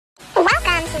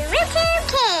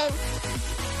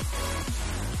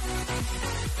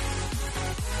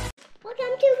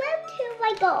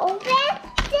I go open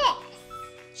this.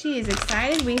 She is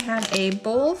excited. We have a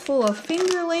bowl full of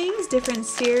fingerlings, different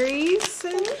series.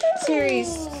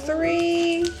 Series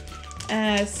 3.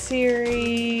 What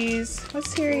series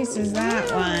is that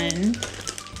one?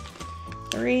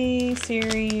 3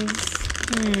 series.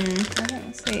 I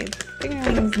don't see.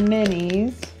 FINGERLINGS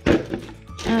Minis.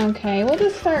 Okay, we'll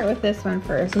just start with this one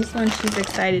first. This one she's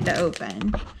excited to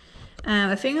open.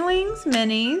 The FINGERLINGS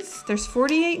Minis. There's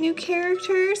 48 new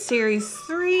characters. Series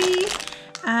 3.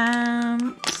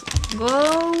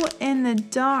 Glow in the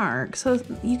dark. So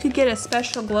you could get a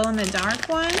special glow in the dark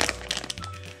one.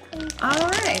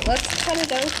 Alright, let's cut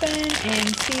it open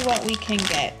and see what we can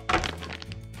get.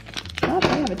 Oh, they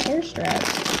have a tear strip.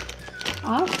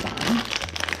 Awesome.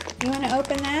 You want to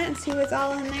open that and see what's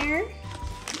all in there?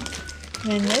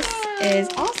 And this is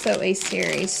also a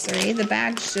Series 3. The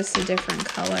bag's just a different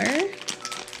color.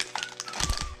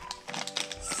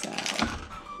 So,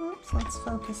 oops, let's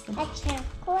focus the chocolate.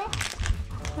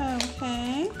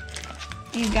 Okay.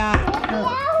 You got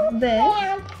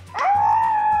this.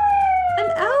 An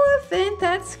elephant,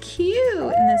 that's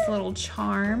cute. And this little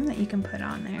charm that you can put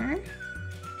on there.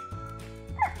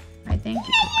 I think you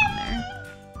put on there.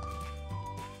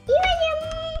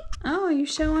 Oh, are you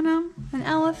showing them an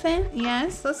elephant?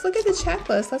 Yes. Let's look at the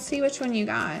checklist. Let's see which one you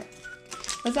got.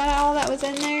 Was that all that was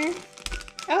in there?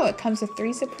 Oh, it comes with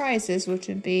 3 surprises, which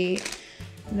would be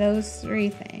those 3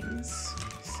 things.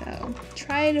 So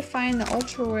try to find the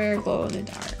ultra rare glow in the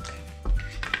dark.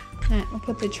 And we'll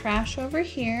put the trash over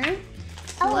here.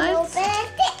 All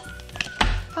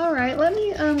right, let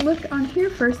me look on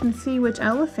here first and see which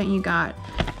elephant you got.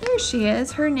 There she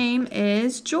is. Her name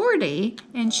is Jordy,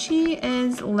 and she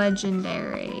is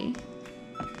legendary.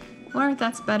 I wonder if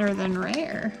that's better than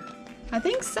rare. I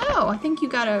think so. I think you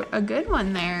got a good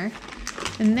one there.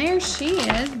 And there she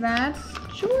is. That's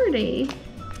Jordy.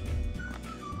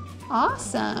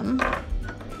 Awesome.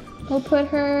 We'll put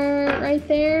her right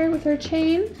there with her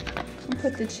chain. We'll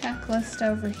put the checklist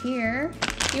over here.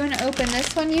 You want to open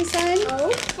this one, you said?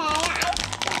 Okay.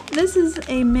 This is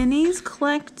a Minis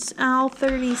Collect All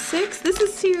 36. This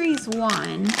is Series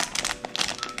 1.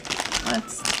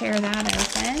 Let's tear that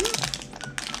open.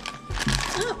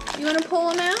 Oh, you want to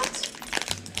pull them out?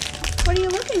 What are you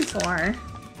looking for?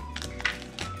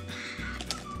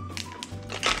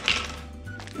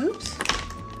 Oops.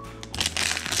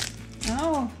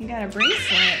 Oh, you got a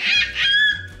bracelet.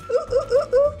 Ooh, ooh,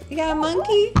 ooh, ooh. You got a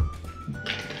monkey?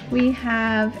 We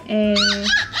have a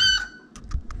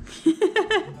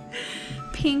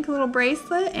pink little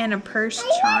bracelet and a purse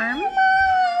charm.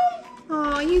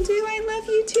 Oh, you do? I love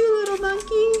you too, little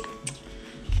monkey.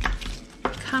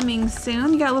 Coming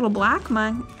soon. You got a little black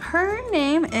monkey. Her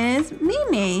name is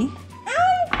Mimi.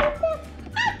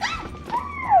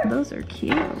 Those are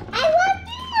cute. I love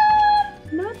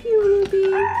you, Mom. Love you,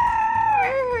 Ruby.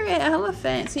 An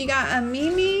elephant. So you got a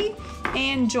Mimi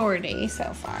and Jordy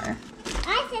so far.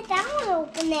 I said I want to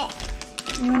open it.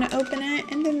 You want to open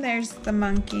it? And then there's the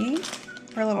monkey.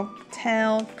 Her little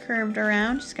tail curved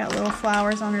around. She's got little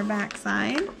flowers on her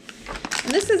backside.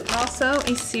 And this is also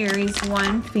a Series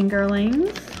 1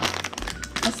 Fingerlings.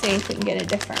 Let's see if we can get a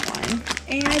different one.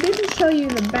 And I didn't show you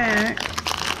the back.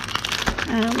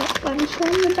 Let me show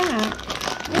you the back.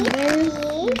 And there's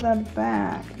the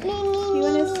back. You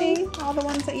want to see all the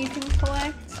ones that you can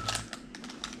collect?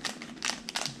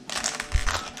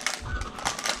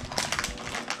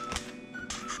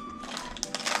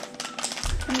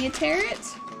 Can you tear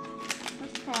it?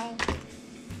 Okay.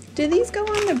 Do these go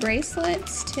on the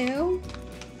bracelets too?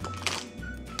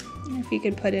 If you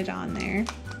could put it on there.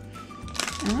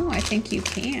 Oh, I think you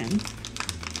can.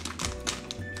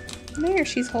 There,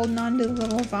 she's holding on to the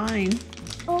little vine.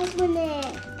 Open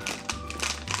it.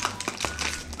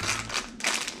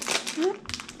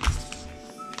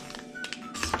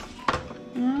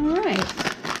 All right.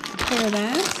 Tear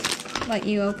that. Let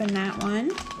you open that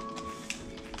one.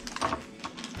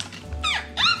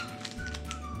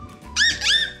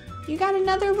 You got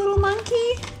another little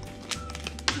monkey?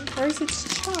 Where's its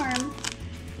charm?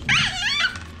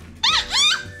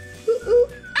 Ooh, ooh.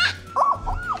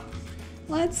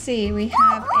 Let's see, we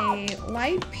have a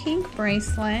light pink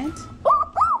bracelet.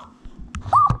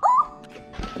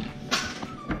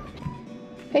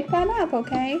 Pick that up,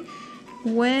 okay?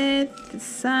 With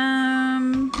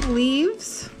some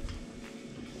leaves.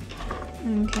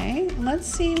 Okay, let's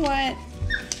see what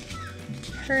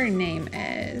her name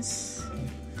is.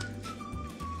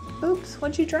 Oops,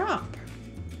 what'd you drop?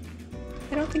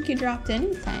 I don't think you dropped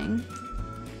anything.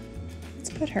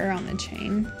 Let's put her on the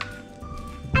chain.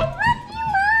 I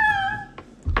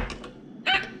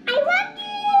love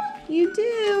you, Mom. You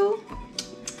do?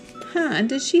 Huh,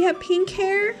 does she have pink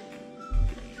hair?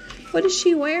 What is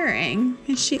she wearing?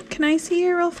 Can I see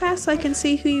her real fast so I can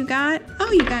see who you got?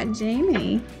 Oh, you got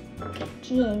Jamie.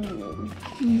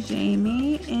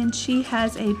 Jamie, and she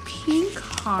has a pink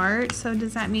heart, so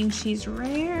does that mean she's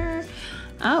rare?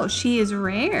 Oh, she is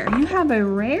rare. You have a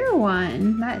rare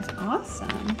one. That is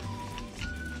awesome.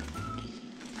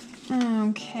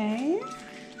 Okay.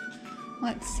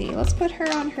 Let's see. Let's put her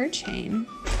on her chain.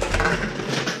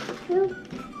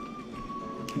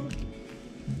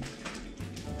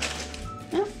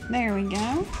 Oh, there we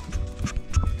go.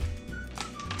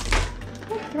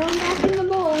 Throw them back in the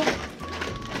bowl.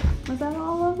 Was that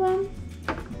all of them?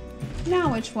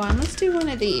 Now which one? Let's do one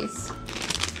of these.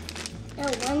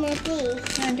 One of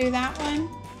these. Wanna do that one?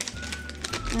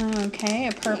 Okay,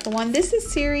 a purple one. This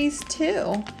is series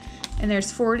 2. And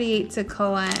there's 48 to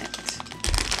collect.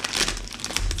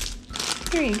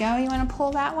 Here you go. You wanna pull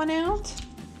that one out?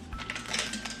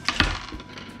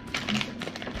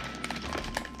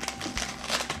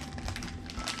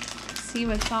 See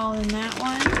what's all in that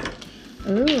one.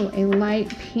 Ooh, a light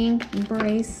pink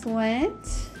bracelet.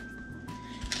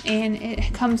 And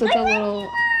it comes with a little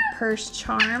purse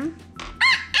charm.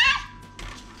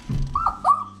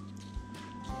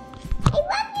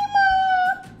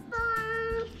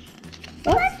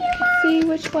 Let's see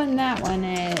which one that one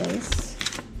is.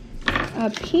 A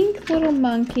pink little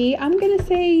monkey. I'm gonna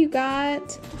say you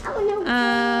got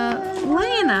Lana.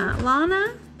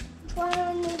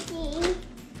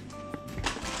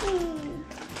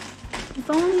 It's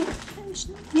only,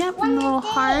 yep, and little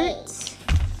hearts.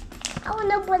 I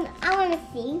wanna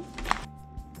see.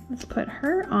 Let's put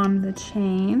her on the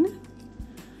chain.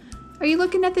 Are you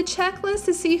looking at the checklist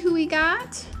to see who we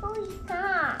got? Who we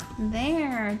got?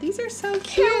 There. These are so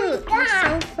cute. They're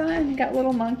so fun. Got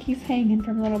little monkeys hanging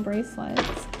from little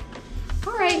bracelets.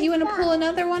 All right, you want to pull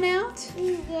another one out?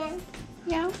 Yeah.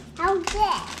 Yeah. How's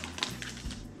this?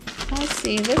 Let's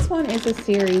see. This one is a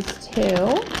series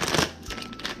 2.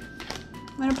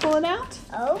 Want to pull it out?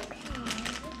 Okay.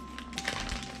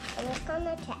 And it's on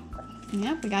the checklist.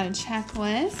 Yep, we got a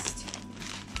checklist.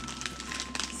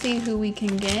 See who we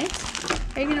can get.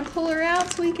 Are you gonna pull her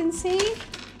out so we can see?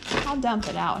 I'll dump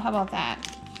it out. How about that?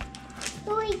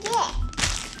 Who we get?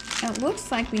 It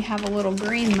looks like we have a little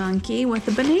green monkey with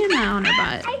a banana on her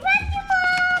butt. I love you,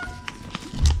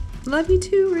 Mom. Love you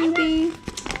too, Ruby.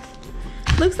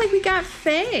 Looks like we got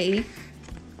Faye.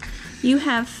 You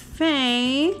have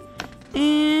Faye,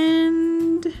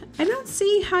 and I don't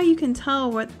see how you can tell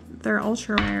what they're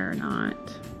ultra rare or not.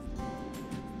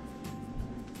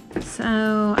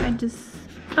 So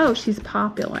oh, she's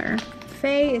popular.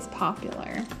 Faye is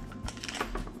popular.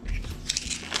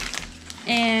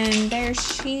 And there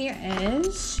she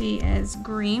is. She is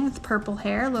green with purple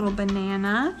hair, little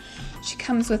banana. She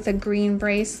comes with a green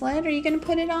bracelet. Are you gonna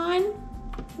put it on?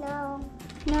 No.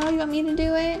 No, you want me to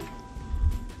do it?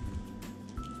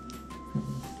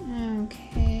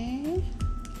 Okay.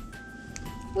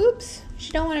 Oops,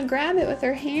 she don't want to grab it with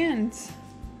her hands.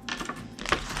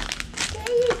 There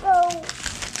you go.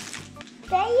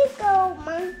 There you go,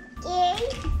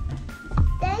 monkey.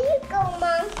 There you go,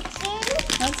 monkey.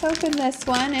 Let's open this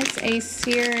one. It's a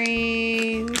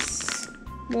series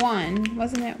 1.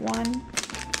 Wasn't it 1?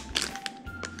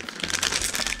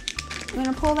 You want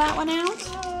to pull that one out?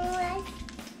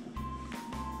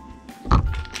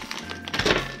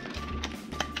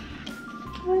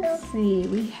 Let's see.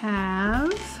 We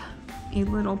have a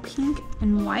little pink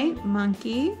and white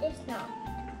monkey. It's not.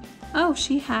 Oh,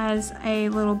 she has a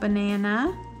little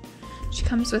banana. She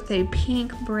comes with a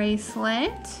pink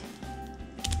bracelet.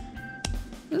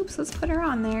 Oops, let's put her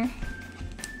on there.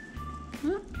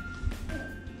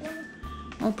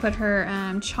 We'll put her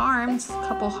charms, a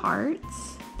couple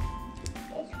hearts.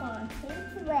 This one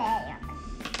is rare.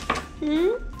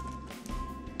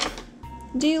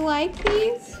 Do you like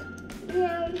these?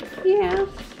 Yeah. Yeah.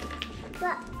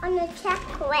 But on the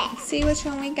checklist. See which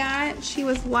one we got? She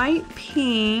was light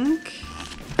pink.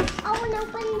 I want to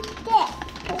open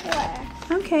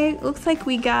this. Okay, looks like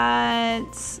we got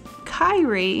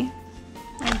Kyrie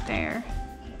right there.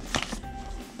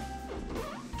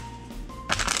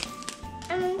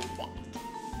 Alright,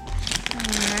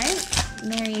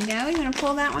 there you go. You want to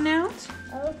pull that one out?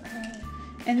 Okay.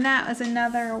 And that was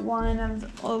another one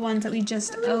of the ones that we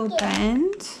just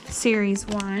opened. Series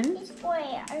 1. It's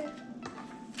rare.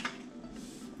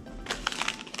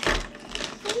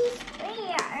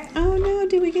 Oh no,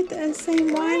 did we get the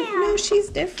same one? No, she's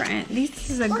different. This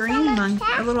is a green monkey,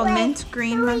 a little mint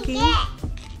green monkey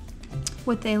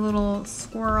with a little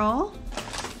swirl.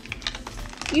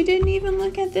 You didn't even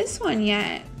look at this one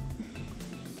yet.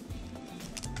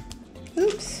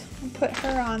 Oops. and put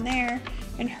her on there.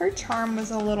 And her charm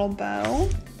was a little bow.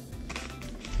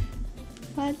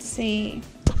 Let's see.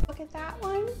 Look at that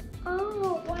one.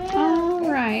 Oh, wow. All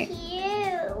right.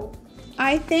 Cute.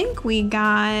 I think we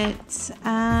got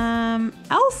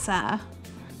Elsa.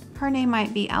 Her name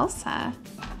might be Elsa.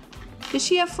 Does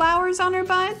she have flowers on her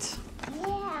butt?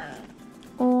 Yeah.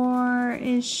 Or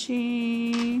is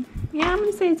she... Yeah, I'm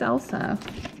gonna say it's Elsa.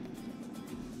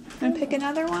 Gonna pick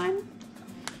another one?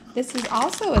 This is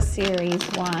also a series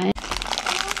one.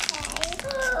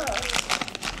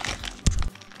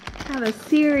 I have a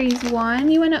series one.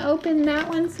 You wanna open that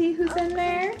one, see who's in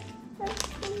there?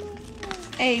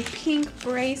 A pink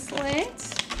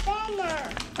bracelet.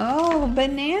 Banana. Oh,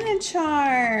 banana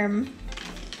charm.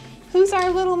 Who's our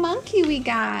little monkey we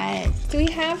got? Do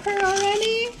we have her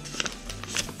already?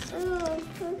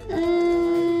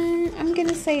 I'm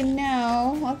gonna say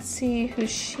no. Let's see who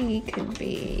she could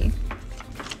be.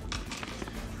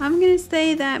 I'm gonna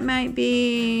say that might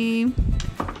be,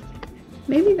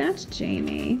 maybe that's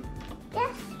Jamie.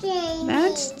 That's Jamie.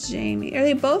 That's Jamie. Are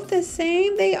they both the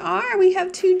same? They are. We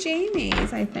have two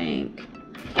Jamies, I think.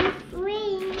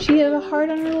 Green. She have a heart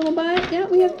on her little butt. Yeah,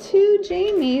 we have two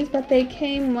Jamies, but they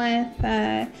came with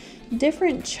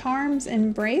different charms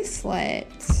and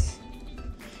bracelets.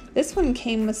 This one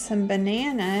came with some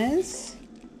bananas,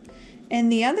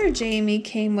 and the other Jamie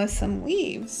came with some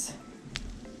leaves.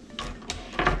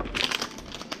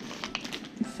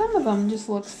 Some of them just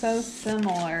look so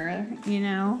similar, you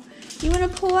know. You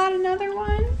want to pull out another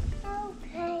one?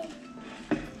 Okay.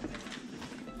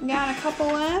 Got a couple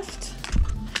left.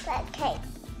 Okay.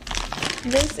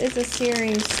 This is a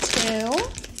series 2.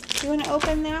 You want to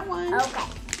open that one? Okay.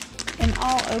 And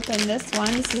I'll open this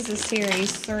one. This is a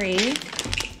series 3.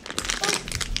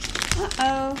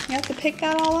 Uh-oh, you have to pick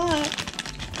that all up.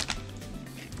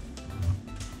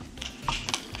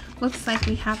 Looks like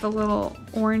we have a little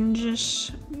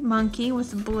orangish monkey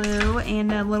with blue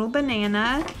and a little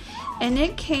banana. And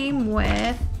it came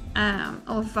with a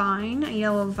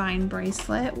yellow vine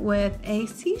bracelet with a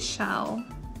seashell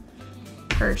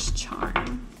first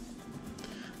charm.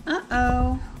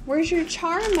 Uh-oh, where's your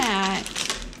charm at?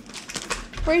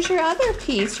 Where's your other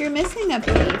piece? You're missing a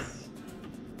piece.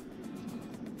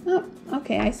 Oh,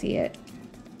 okay, I see it.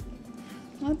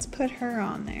 Let's put her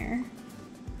on there.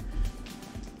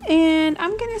 And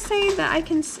I'm gonna say that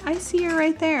I see her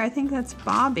right there. I think that's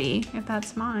Bobby, if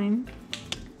that's mine.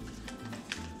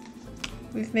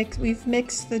 We've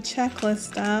mixed the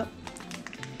checklist up.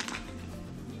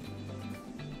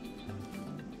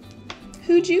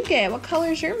 Who'd you get? What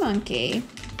color's your monkey?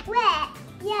 Red.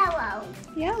 Yellow.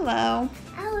 Yellow.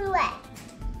 Oh, red.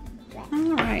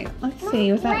 All right, let's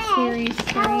see. Was that series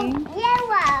 3?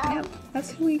 Yellow. Yep,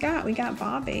 that's who we got. We got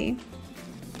Bobby.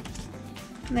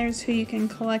 And there's who you can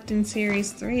collect in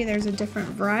series 3. There's a different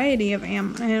variety of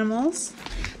animals,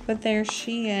 but there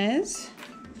she is.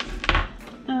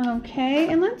 Okay,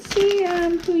 and let's see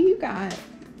who you got.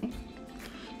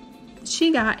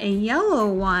 She got a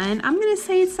yellow one. I'm gonna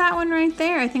say it's that one right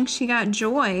there. I think she got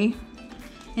Joy.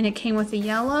 And it came with a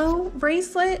yellow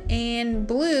bracelet and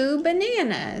blue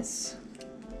bananas.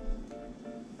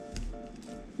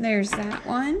 There's that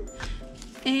one.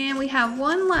 And we have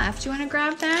one left. You wanna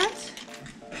grab that?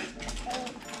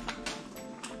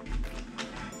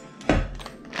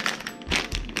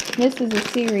 This is a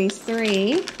series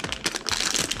 3.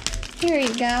 Here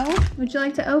you go. Would you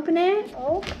like to open it?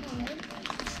 Okay.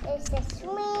 It's a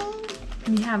swing.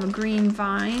 You have a green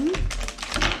vine.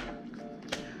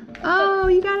 Oh,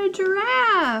 you got a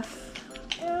giraffe.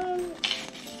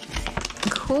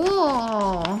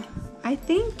 Cool. I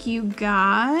think you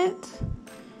got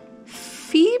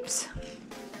Phoebes.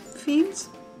 Phoebes?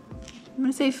 I'm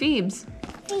gonna say Phoebes.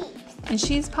 And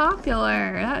she's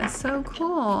popular. That is so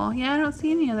cool. Yeah, I don't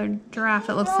see any other giraffe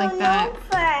that looks like that.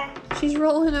 She's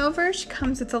rolling over. She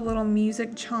comes with a little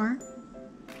music charm.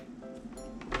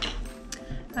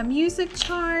 A music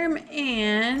charm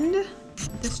and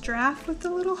this giraffe with the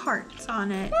little hearts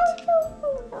on it.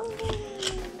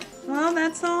 Well,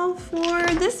 that's all for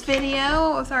this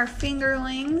video with our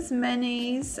Fingerlings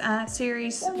Minis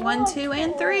series 1, 2,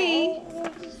 and 3.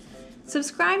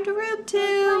 Subscribe to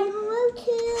Rubetube.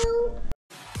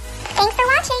 Thanks for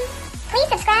watching. Please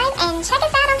subscribe and check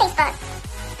us out on Facebook.